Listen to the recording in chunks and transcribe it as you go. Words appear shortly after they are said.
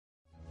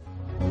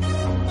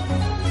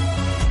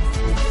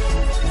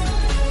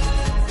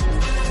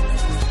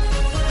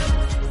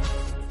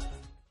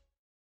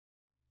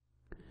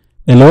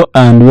Hello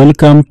and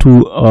welcome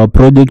to our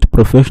project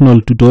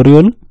professional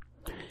tutorial.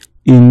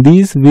 In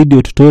this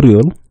video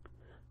tutorial,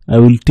 I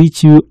will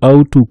teach you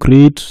how to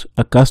create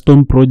a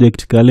custom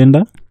project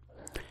calendar,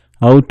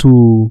 how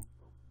to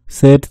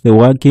set the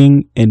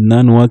working and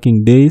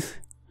non-working days,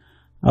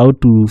 how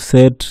to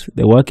set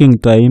the working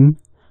time,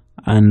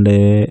 and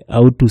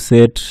how to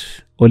set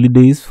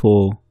holidays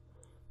for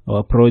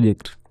our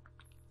project.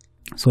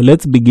 So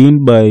let's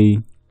begin by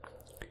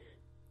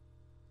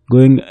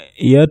going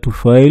here to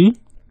File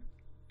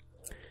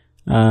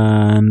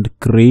and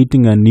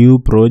creating a new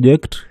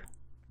project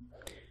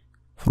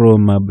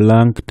from a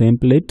blank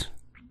template.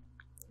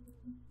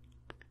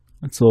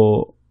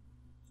 So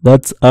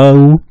that's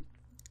how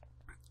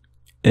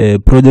a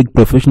project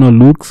professional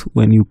looks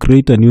when you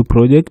create a new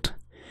project.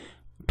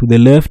 To the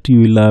left you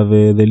will have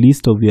the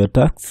list of your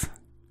tasks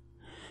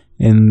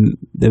and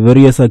the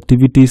various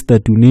activities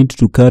that you need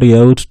to carry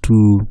out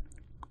to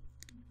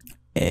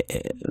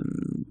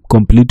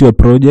complete your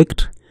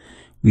project,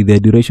 with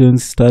the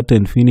durations, start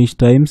and finish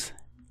times.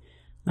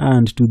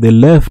 And to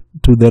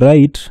the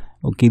right,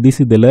 okay, this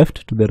is the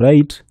left. To the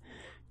right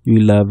you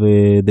will have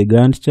the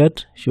Gantt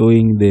chart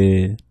showing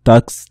the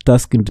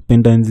task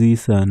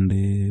dependencies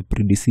and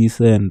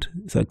predecessor and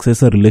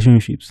successor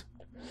relationships.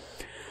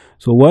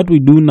 So what we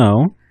do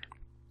now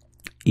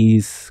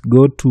is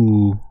go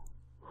to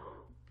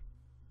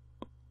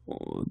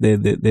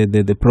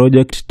the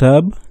project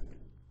tab,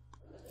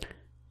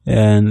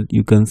 and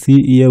you can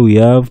see here we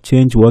have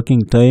change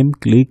working time.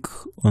 Click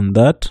on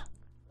that,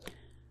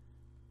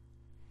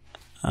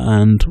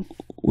 and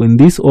when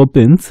this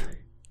opens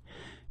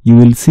you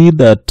will see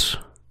that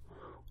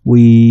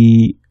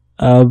we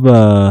have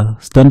a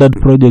standard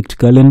project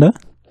calendar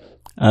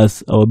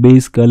as our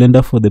base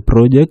calendar for the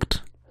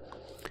project.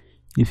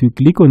 If you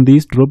click on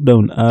this drop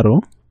down arrow,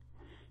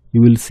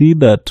 you will see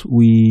that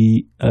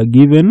we are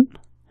given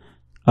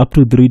up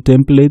to 3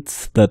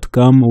 templates that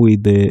come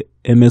with the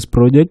MS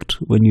project.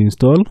 When you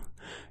install,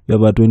 you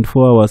have a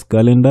 24 hours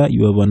calendar,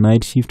 you have a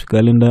night shift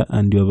calendar,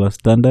 and you have a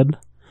standard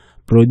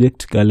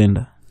project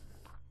calendar.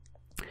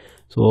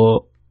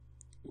 So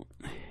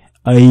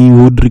I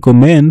would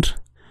recommend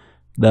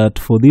that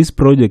for this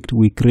project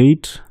we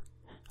create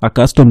a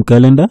custom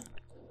calendar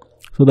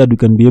so that we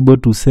can be able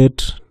to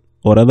set,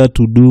 or rather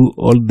to do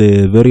all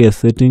the various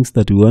settings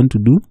that we want to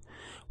do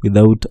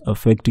without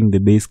affecting the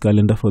base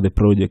calendar for the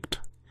project.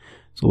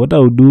 So what I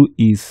will do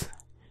is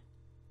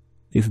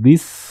there's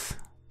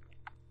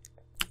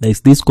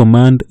this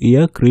command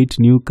here, create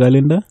new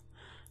calendar.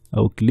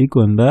 I'll click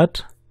on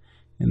that,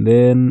 and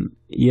then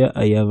here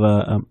I have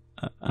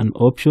an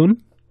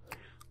option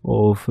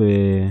of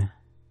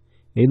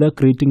either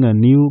creating a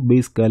new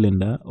base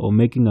calendar or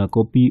making a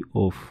copy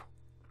of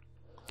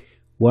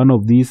one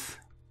of these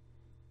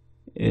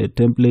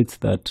templates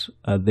that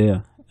are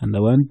there. And I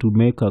want to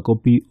make a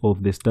copy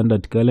of the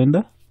standard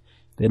calendar.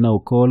 Then I'll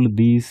call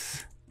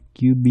this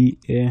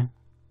QBA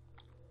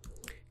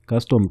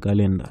custom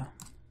calendar,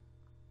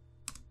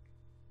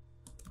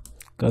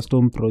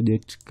 custom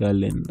project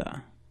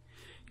calendar.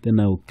 Then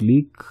I'll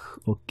click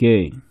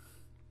OK.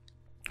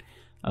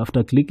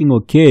 After clicking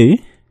OK,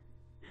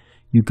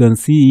 you can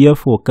see here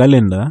for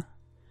calendar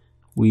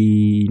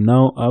we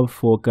now have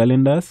 4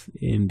 calendars,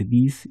 and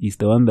this is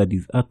the one that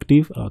is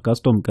active, our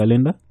custom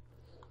calendar.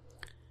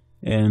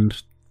 And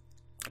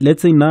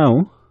let's say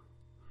now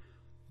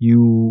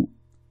you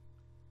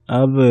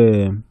have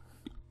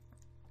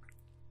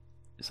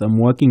some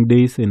working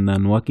days and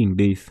non-working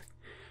days.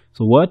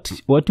 So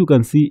what you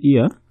can see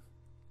here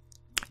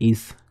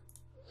is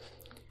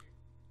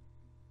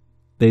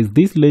there is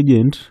this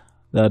legend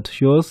that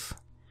shows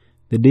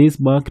the days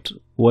marked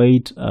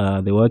white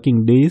are the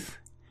working days,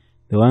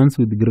 the ones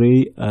with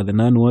gray are the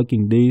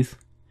non-working days.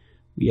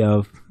 We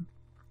have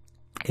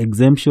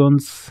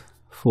exemptions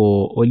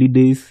for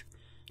holidays,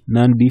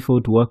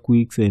 non-default work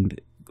weeks,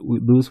 and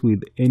those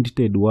with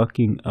entitled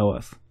working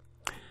hours.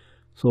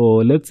 So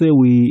let's say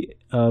we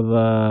have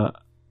a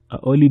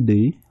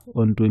holiday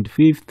on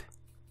 25th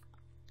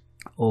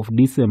of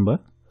December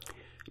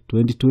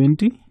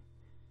 2020.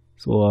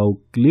 So I'll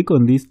click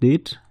on this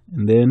date,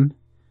 and then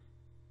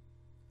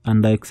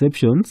under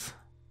exceptions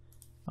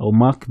I'll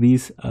mark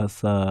this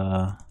as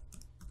a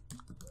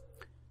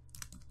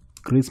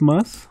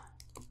Christmas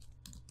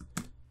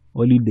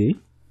holiday.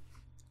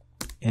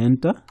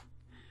 Enter.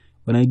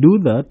 When I do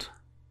that,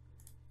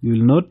 you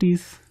will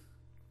notice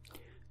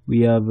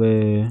we have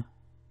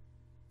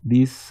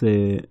this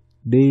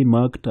day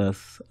marked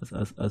as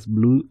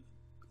blue,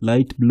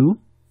 light blue.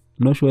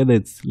 I'm not sure whether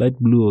it's light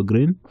blue or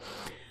green.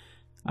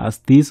 As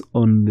this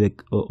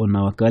on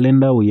our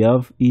calendar, we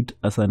have it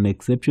as an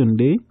exception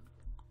day.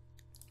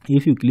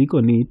 If you click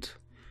on it,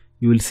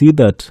 you will see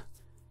that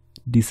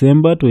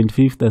December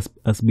 25th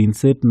has been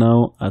set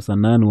now as a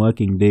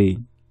non-working day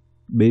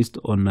based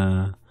on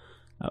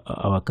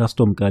our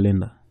custom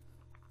calendar.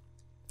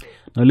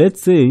 Now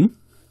let's say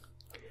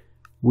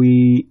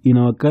in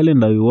our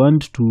calendar we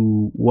want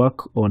to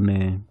work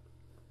on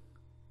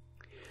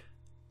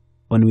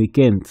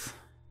weekends.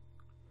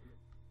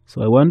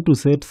 So I want to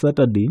set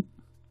Saturday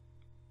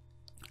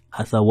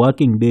as a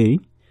working day,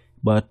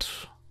 but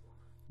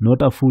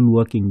not a full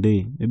working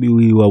day. Maybe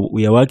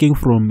we are working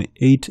from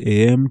 8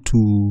 a.m.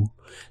 to,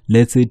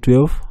 let's say,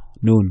 12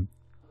 noon.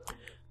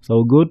 So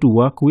I'll go to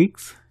work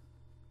weeks.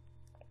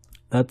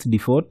 That's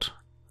default,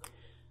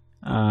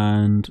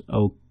 and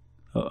I'll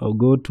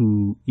go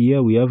to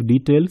here. We have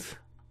details.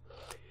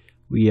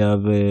 We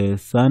have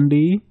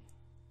Sunday,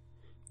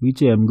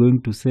 which I am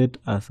going to set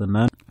as a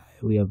none.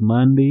 We have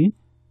Monday,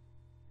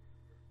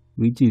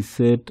 which is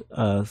set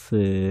as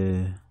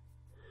a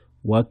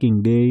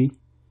working day.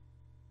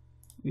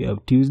 We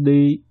have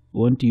Tuesday,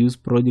 want to use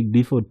project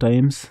default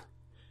times.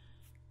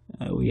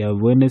 We have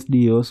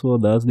Wednesday also,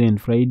 Thursday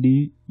and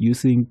Friday,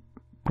 using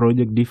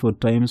project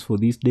default times for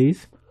these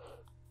days.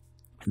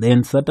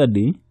 Then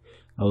Saturday,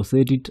 I'll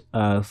set it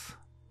as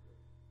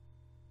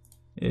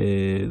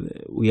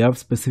we have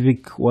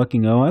specific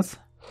working hours,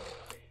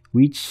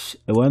 which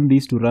I want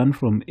this to run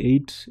from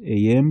 8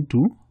 a.m.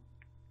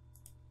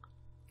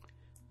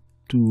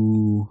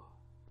 to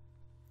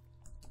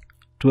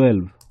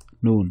 12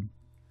 noon.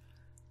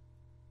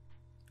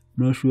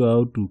 Not sure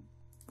how to.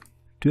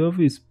 12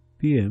 is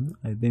PM,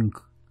 I think.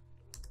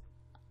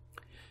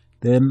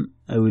 Then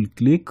I will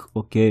click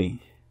OK.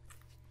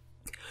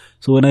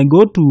 So when I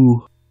go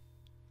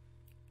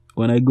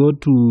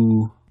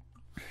to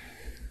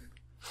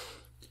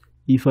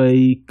if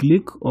I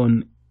click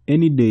on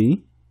any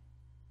day,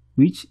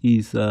 which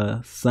is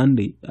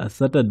Sunday,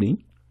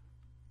 Saturday,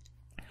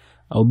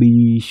 I'll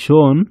be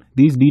shown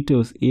these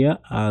details here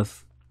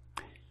as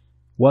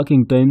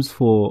working times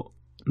for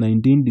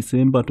 19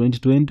 December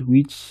 2020,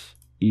 which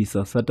is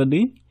a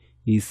Saturday,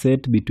 is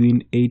set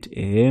between 8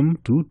 a.m.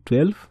 to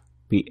 12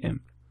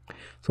 p.m.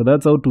 So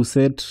that's how to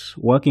set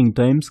working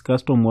times,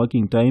 custom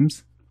working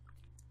times.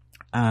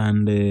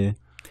 And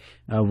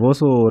I've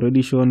also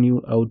already shown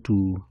you how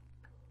to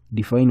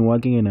define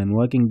working and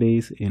unworking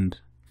days and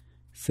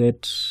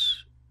set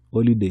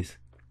holidays.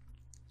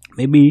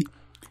 Maybe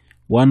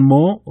one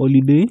more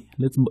holiday.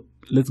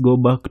 Let's go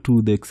back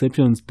to the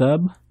exceptions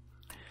tab.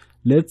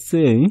 Let's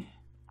say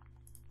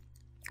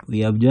we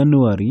have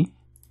January,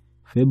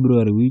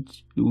 February,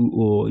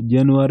 or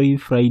January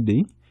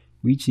Friday,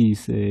 which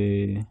is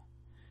the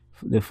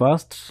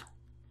first.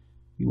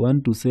 We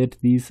want to set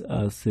this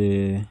as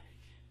a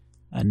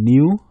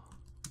new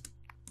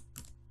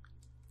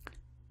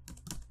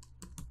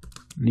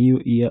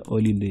year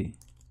holiday.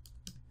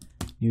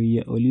 New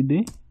year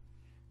holiday.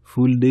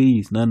 Full day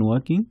is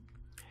non-working.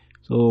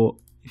 So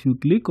if you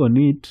click on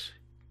it,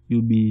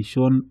 you'll be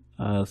shown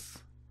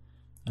as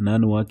a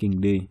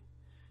non-working day.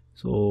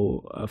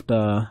 So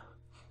after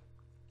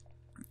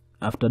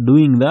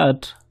doing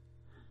that,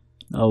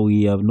 now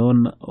we have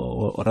known,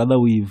 or rather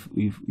we've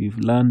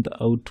learned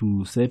how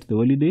to set the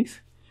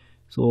holidays.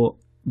 So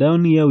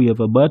down here we have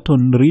a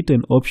button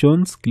written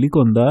options. Click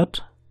on that.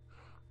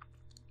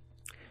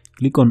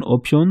 Click on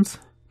options.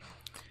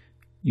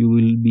 You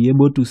will be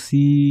able to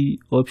see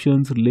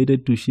options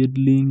related to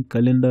scheduling,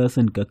 calendars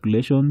and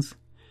calculations.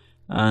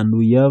 And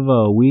we have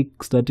a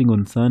week starting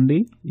on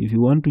Sunday. If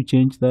you want to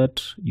change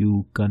that,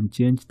 you can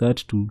change that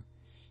to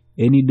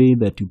any day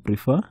that you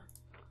prefer.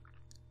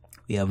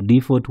 We have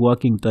default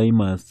working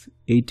time as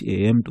 8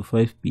 a.m. to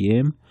 5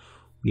 p.m.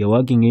 We are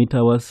working 8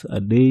 hours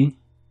a day,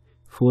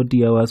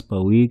 40 hours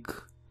per week,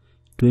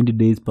 20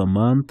 days per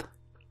month,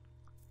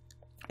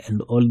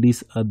 and all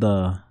these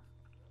other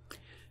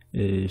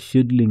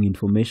scheduling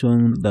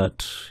information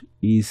that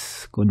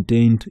is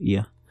contained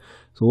here.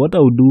 So what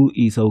I'll do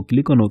is I'll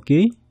click on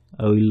OK.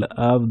 I will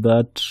have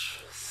that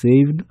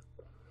saved,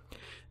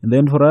 and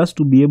then for us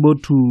to be able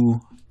to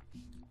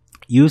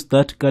use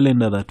that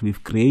calendar that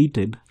we've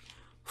created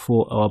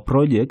for our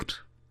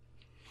project,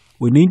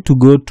 we need to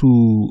go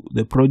to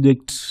the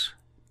project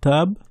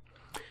tab,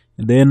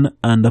 and then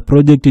under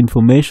project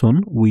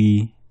information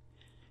we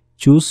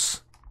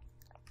choose.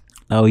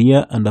 Now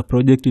here under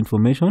project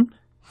information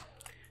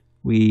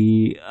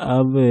we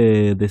have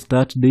the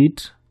start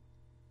date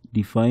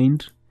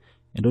defined.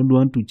 I don't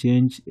want to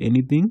change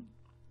anything.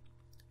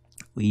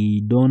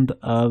 We don't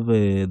have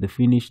the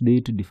finish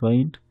date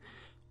defined.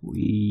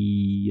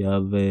 We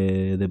have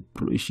the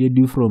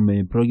schedule from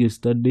a project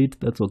start date.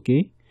 That's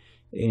okay.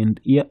 And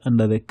here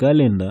under the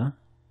calendar,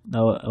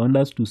 now I want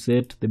us to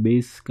set the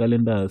base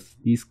calendar as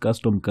this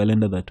custom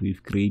calendar that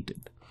we've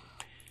created.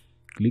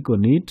 Click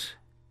on it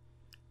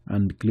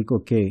and click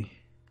OK.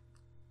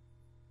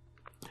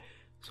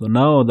 So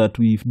now that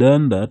we've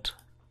done that,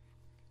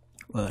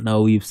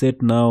 now we've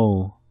set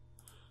now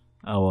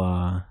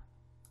our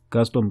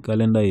custom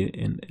calendar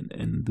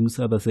and those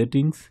other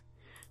settings.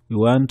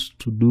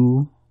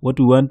 What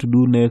we want to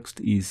do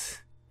next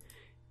is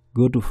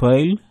go to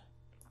file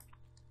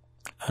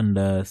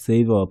and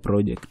save our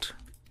project.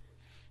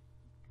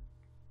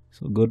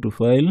 So go to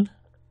file,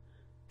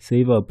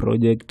 save our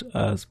project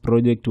as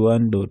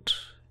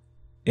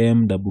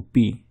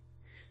project1.mwp.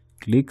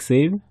 Click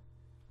save,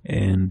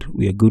 and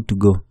we are good to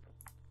go.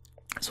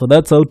 So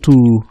that's how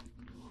to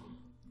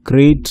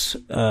create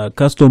a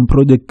custom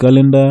project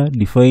calendar,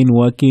 define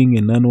working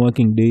and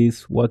non-working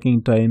days,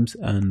 working times,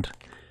 and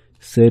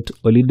set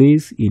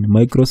holidays in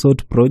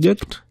Microsoft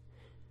project.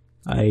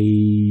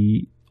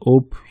 I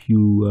hope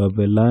you have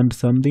learned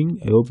something.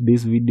 I hope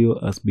this video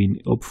has been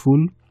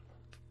helpful.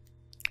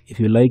 If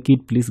you like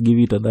it, please give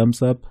it a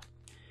thumbs up,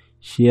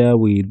 share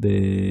with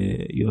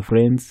your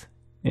friends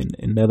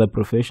and other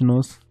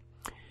professionals.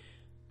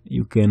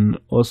 You can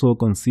also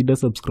consider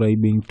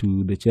subscribing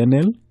to the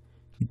channel.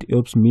 It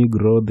helps me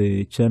grow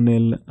the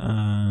channel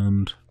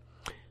and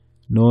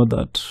know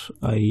that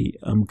I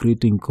am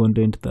creating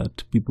content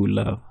that people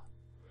love.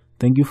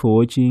 Thank you for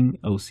watching.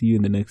 I'll see you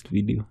in the next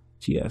video.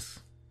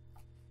 Cheers.